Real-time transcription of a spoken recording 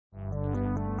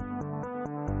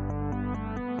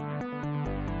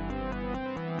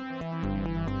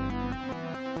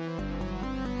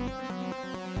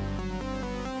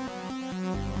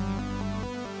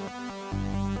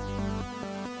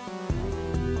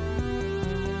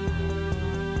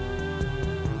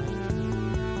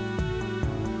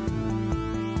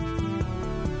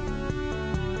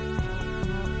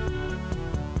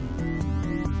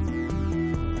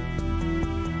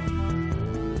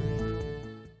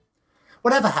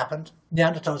Whatever happened,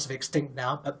 Neanderthals are extinct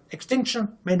now, but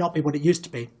extinction may not be what it used to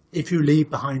be if you leave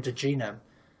behind a genome.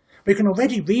 We can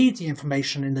already read the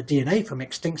information in the DNA from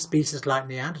extinct species like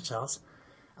Neanderthals,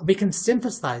 and we can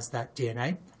synthesize that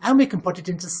DNA, and we can put it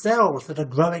into cells that are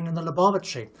growing in the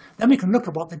laboratory. Then we can look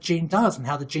at what the gene does and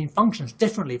how the gene functions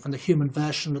differently from the human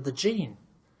version of the gene.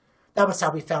 That was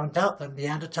how we found out that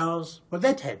Neanderthals were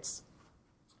redheads.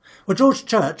 Well, George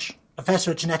Church,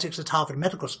 professor of genetics at Harvard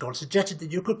Medical School, suggested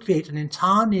that you could create an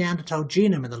entire Neanderthal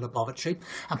genome in the laboratory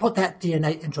and put that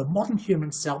DNA into a modern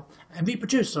human cell and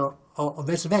reproduce or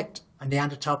resurrect a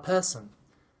Neanderthal person.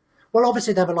 Well,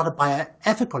 obviously there are a lot of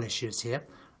bioethical issues here,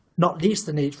 not least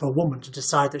the need for a woman to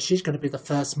decide that she's going to be the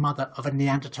first mother of a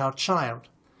Neanderthal child.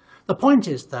 The point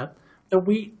is, though, that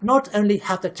we not only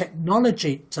have the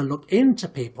technology to look into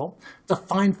people, to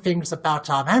find things about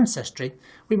our ancestry,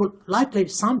 we will likely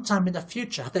sometime in the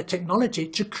future have the technology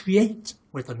to create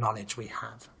with the knowledge we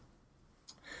have.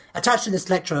 Attached to this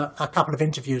lecture are a couple of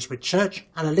interviews with Church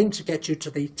and a link to get you to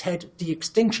the TED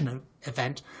de-extinction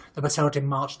event that was held in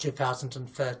March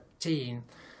 2013.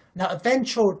 Now,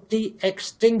 eventual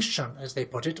de-extinction, as they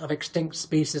put it, of extinct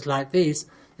species like these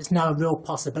is now a real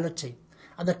possibility.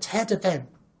 And the TED event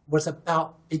was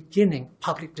about beginning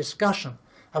public discussion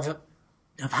of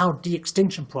how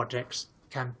de-extinction projects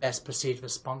can best proceed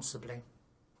responsibly.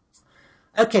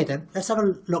 Okay then, let's have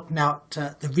a look now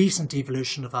at the recent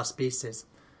evolution of our species.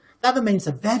 That remains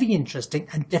a very interesting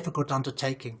and difficult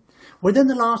undertaking. Within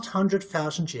the last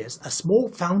 100,000 years, a small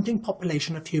founding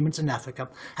population of humans in Africa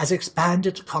has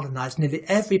expanded to colonize nearly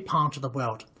every part of the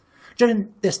world.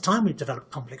 During this time, we've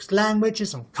developed complex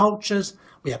languages and cultures,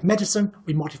 we have medicine,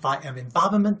 we modify our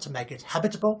environment to make it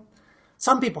habitable.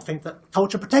 Some people think that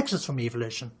culture protects us from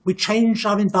evolution. We change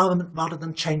our environment rather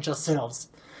than change ourselves.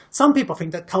 Some people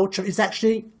think that culture is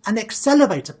actually an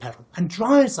accelerator pedal and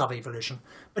drives our evolution,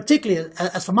 particularly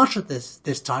as for much of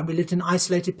this time we lived in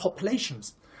isolated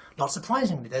populations. Not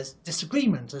surprisingly, there's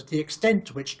disagreement as to the extent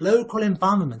to which local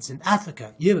environments in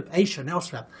Africa, Europe, Asia and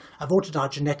elsewhere have altered our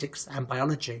genetics and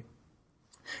biology.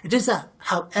 It is,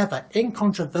 however,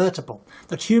 incontrovertible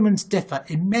that humans differ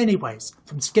in many ways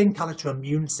from skin colour to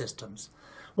immune systems.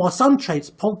 While some traits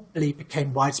probably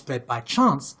became widespread by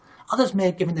chance, others may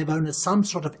have given their owners some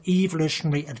sort of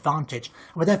evolutionary advantage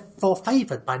and were therefore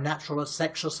favoured by natural or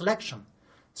sexual selection.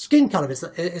 Skin colour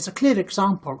is a clear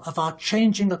example of our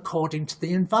changing according to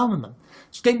the environment.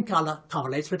 Skin colour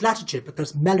correlates with latitude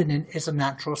because melanin is a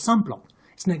natural sunblock.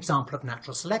 It's an example of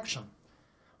natural selection.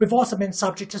 We've also been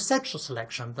subject to sexual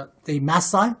selection. The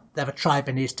Maasai, they're a tribe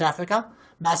in East Africa.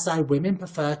 Maasai women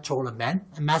prefer taller men,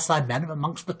 and Maasai men are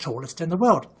amongst the tallest in the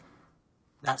world.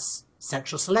 That's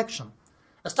sexual selection.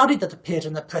 A study that appeared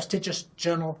in the prestigious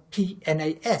journal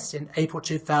PNAS in April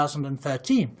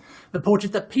 2013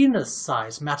 reported that penis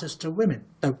size matters to women,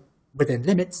 though within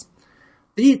limits.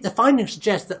 The findings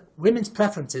suggest that women's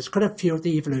preferences could have fueled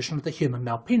the evolution of the human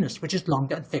male penis, which is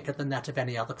longer and thicker than that of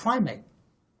any other primate.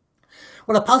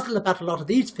 Well, a puzzle about a lot of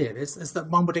these theories is that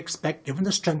one would expect, given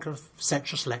the strength of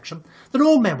sexual selection, that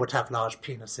all men would have large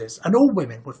penises and all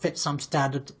women would fit some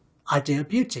standard idea of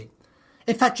beauty.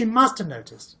 In fact, you must have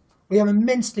noticed we are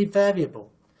immensely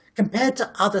variable. Compared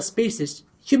to other species,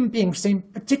 human beings seem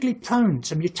particularly prone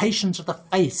to mutations of the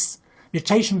face,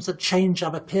 mutations that change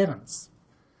our appearance.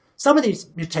 Some of these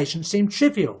mutations seem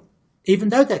trivial, even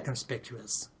though they're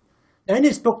conspicuous. Now, in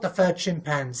his book, The Third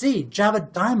Chimpanzee,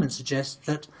 Jared Diamond suggests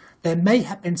that there may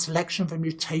have been selection for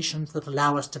mutations that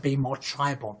allow us to be more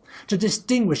tribal, to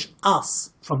distinguish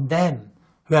us from them,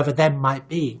 whoever them might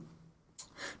be.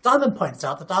 Diamond points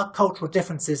out that our cultural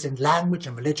differences in language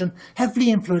and religion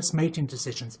heavily influence mating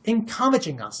decisions,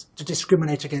 encouraging us to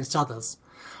discriminate against others.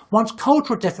 Once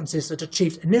cultural differences had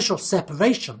achieved initial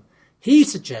separation, he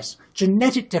suggests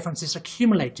genetic differences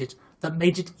accumulated that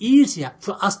made it easier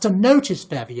for us to notice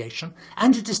variation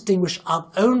and to distinguish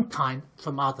our own kind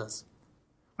from others.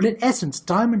 Well, in essence,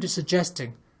 Diamond is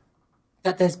suggesting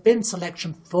that there's been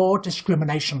selection for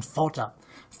discrimination fodder,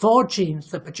 for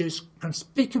genes that produce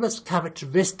conspicuous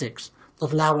characteristics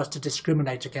that allow us to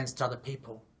discriminate against other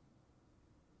people.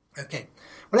 Okay,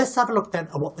 well, let's have a look then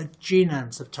at what the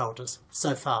genomes have told us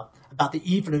so far about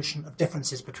the evolution of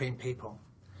differences between people.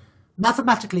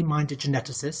 Mathematically minded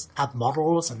geneticists have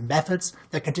models and methods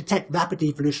that can detect rapid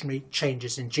evolutionary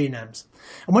changes in genomes.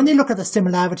 And when they look at the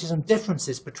similarities and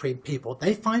differences between people,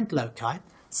 they find loci,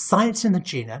 sites in the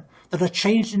genome, that are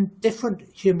changed in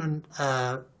different human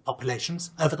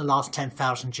populations over the last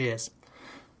 10,000 years.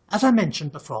 As I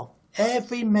mentioned before,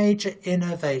 every major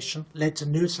innovation led to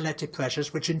new selective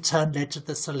pressures, which in turn led to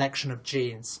the selection of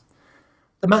genes.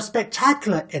 The most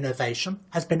spectacular innovation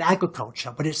has been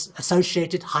agriculture, with its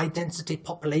associated high-density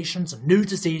populations and new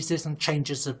diseases and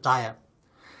changes of diet.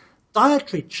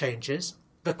 Dietary changes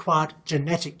required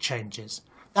genetic changes.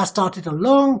 That started a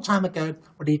long time ago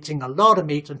with eating a lot of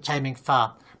meat and taming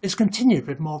fire. It's continued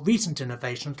with more recent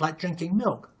innovations like drinking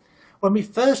milk. When we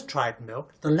first tried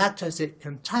milk, the lactose it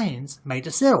contains made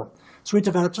us ill, so we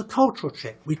developed a cultural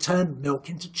trick. We turned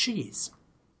milk into cheese.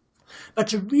 But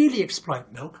to really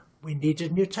exploit milk, we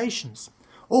needed mutations.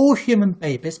 All human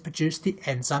babies produce the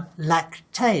enzyme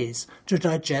lactase to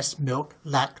digest milk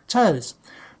lactose.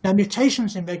 Now,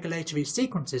 mutations in regulatory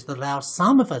sequences that allow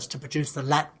some of us to produce the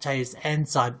lactase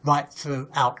enzyme right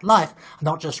throughout life,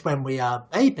 not just when we are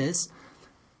babies,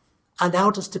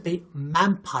 allowed us to be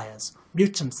vampires,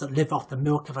 mutants that live off the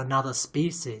milk of another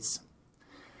species.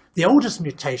 The oldest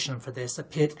mutation for this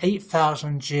appeared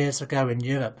 8,000 years ago in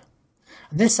Europe.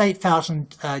 And this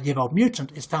 8,000-year-old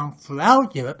mutant is found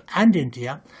throughout Europe and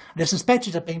India, and is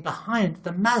suspected of being behind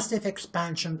the massive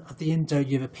expansion of the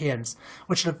Indo-Europeans,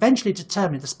 which will eventually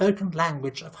determine the spoken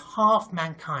language of half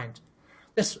mankind.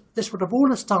 This would have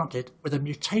all started with a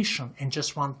mutation in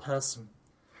just one person.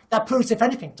 That proves, if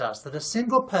anything does, that a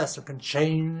single person can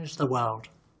change the world.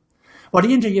 While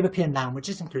the Indo-European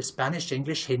languages include Spanish,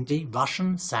 English, Hindi,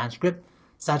 Russian, Sanskrit.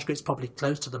 Sanskrit is probably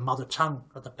close to the mother tongue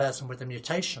of the person with the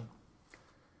mutation.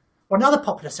 One other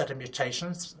popular set of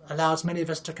mutations allows many of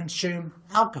us to consume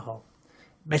alcohol.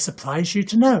 It may surprise you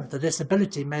to know that this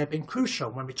ability may have been crucial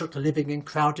when we took to living in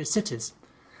crowded cities.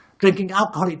 Drinking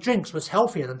alcoholic drinks was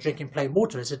healthier than drinking plain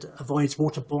water, as it avoids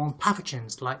waterborne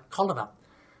pathogens like cholera.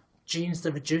 Genes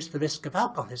that reduce the risk of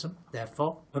alcoholism,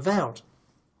 therefore, prevailed.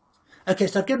 Okay,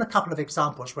 so I've given a couple of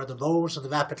examples where the roles of the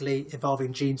rapidly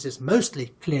evolving genes is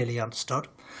mostly clearly understood.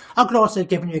 I could also have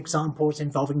given you examples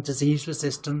involving disease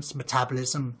resistance,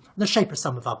 metabolism, and the shape of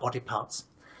some of our body parts.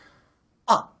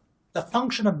 But the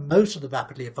function of most of the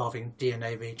rapidly evolving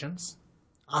DNA regions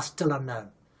are still unknown,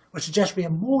 which suggests we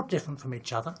are more different from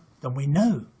each other than we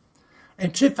know.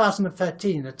 In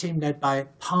 2013, a team led by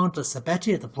Panda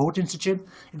Sabeti at the Broad Institute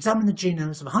examined the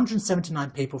genomes of 179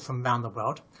 people from around the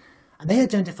world, and they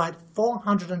identified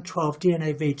 412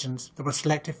 DNA regions that were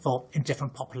selected for in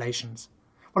different populations.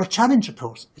 Well, a challenge, of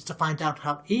course, is to find out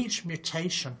how each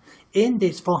mutation in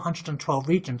these 412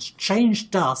 regions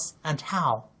changed us and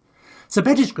how.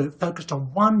 Sabeti's group focused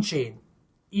on one gene,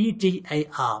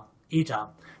 EDAR,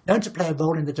 known to play a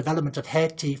role in the development of hair,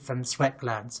 teeth and sweat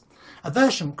glands. A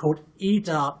version called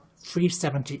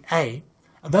EDAR370A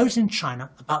arose in China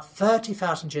about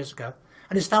 30,000 years ago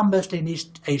and is found mostly in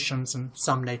East Asians and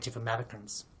some Native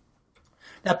Americans.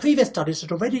 Now, previous studies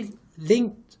had already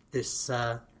linked this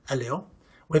allele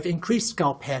with increased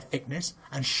scalp hair thickness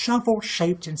and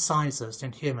shovel-shaped incisors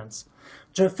in humans.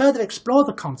 To further explore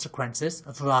the consequences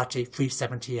of variety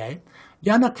 370A,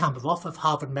 Yana Kamarov of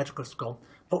Harvard Medical School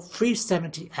put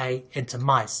 370A into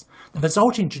mice. The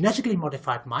resulting genetically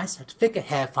modified mice had thicker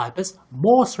hair fibers,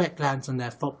 more sweat glands on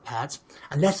their foot pads,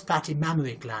 and less fatty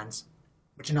mammary glands,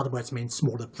 which in other words means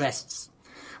smaller breasts.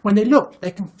 When they looked,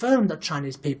 they confirmed that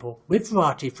Chinese people with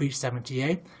variety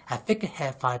 370A had thicker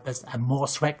hair fibers and more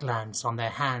sweat glands on their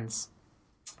hands.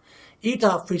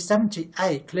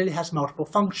 EDAR370A clearly has multiple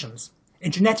functions.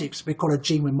 In genetics, we call a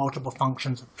gene with multiple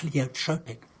functions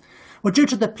pleiotropic. Well, due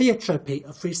to the pleiotropy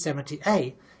of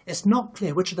 370A, it's not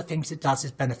clear which of the things it does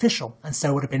is beneficial and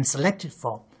so would have been selected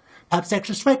for. Perhaps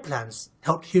extra sweat glands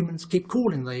helped humans keep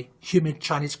cool in the humid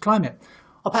Chinese climate,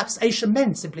 or perhaps Asian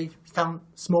men simply found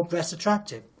small breasts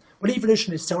attractive. Well,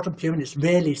 evolution is seldom pure and it's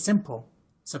rarely simple,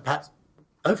 so perhaps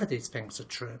both of these things are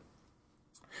true.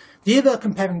 The era of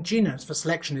comparing genomes for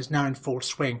selection is now in full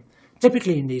swing.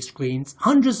 Typically in these screens,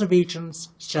 hundreds of regions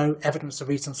show evidence of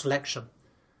recent selection.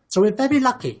 So we're very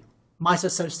lucky mice are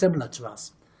so similar to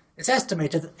us. It's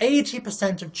estimated that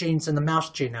 80% of genes in the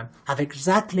mouse genome have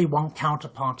exactly one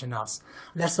counterpart in us.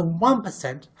 Less than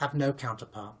 1% have no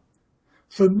counterpart.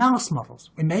 Through mouse models,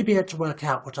 we may be able to work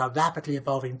out what our rapidly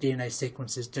evolving DNA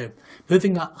sequences do,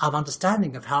 proving our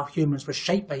understanding of how humans were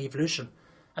shaped by evolution,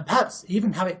 and perhaps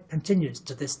even how it continues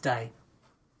to this day.